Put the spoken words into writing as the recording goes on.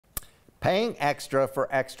Paying extra for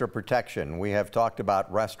extra protection. We have talked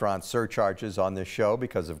about restaurant surcharges on this show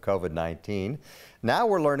because of COVID-19. Now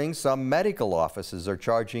we're learning some medical offices are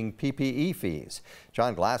charging PPE fees.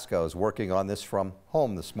 John Glasgow is working on this from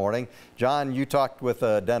home this morning. John, you talked with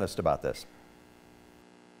a dentist about this.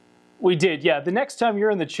 We did, yeah. The next time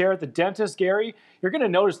you're in the chair at the dentist, Gary, you're going to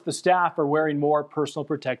notice the staff are wearing more personal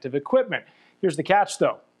protective equipment. Here's the catch,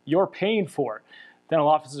 though. You're paying for it. Dental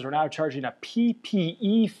offices are now charging a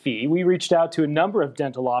PPE fee. We reached out to a number of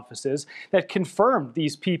dental offices that confirmed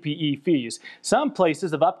these PPE fees. Some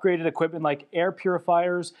places have upgraded equipment like air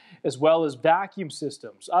purifiers as well as vacuum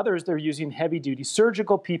systems. Others, they're using heavy-duty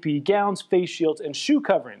surgical PPE gowns, face shields, and shoe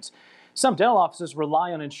coverings. Some dental offices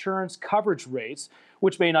rely on insurance coverage rates,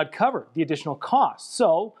 which may not cover the additional costs.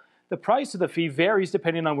 So the price of the fee varies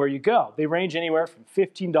depending on where you go. They range anywhere from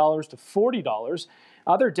 $15 to $40.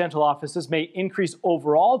 Other dental offices may increase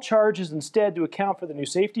overall charges instead to account for the new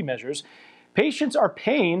safety measures. Patients are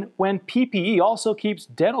paying when PPE also keeps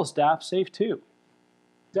dental staff safe too.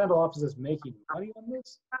 Dental offices making money on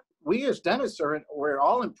this? We as dentists we're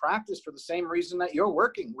all in practice for the same reason that you're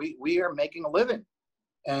working. We are making a living,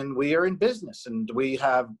 and we are in business, and we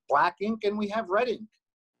have black ink and we have red ink.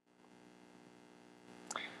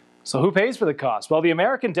 So who pays for the cost? Well, the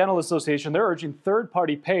American Dental Association, they're urging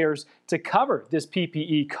third-party payers to cover this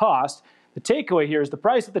PPE cost. The takeaway here is the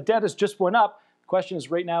price at the dentist just went up. The question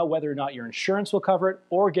is right now whether or not your insurance will cover it,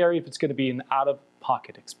 or, Gary, if it's going to be an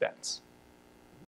out-of-pocket expense.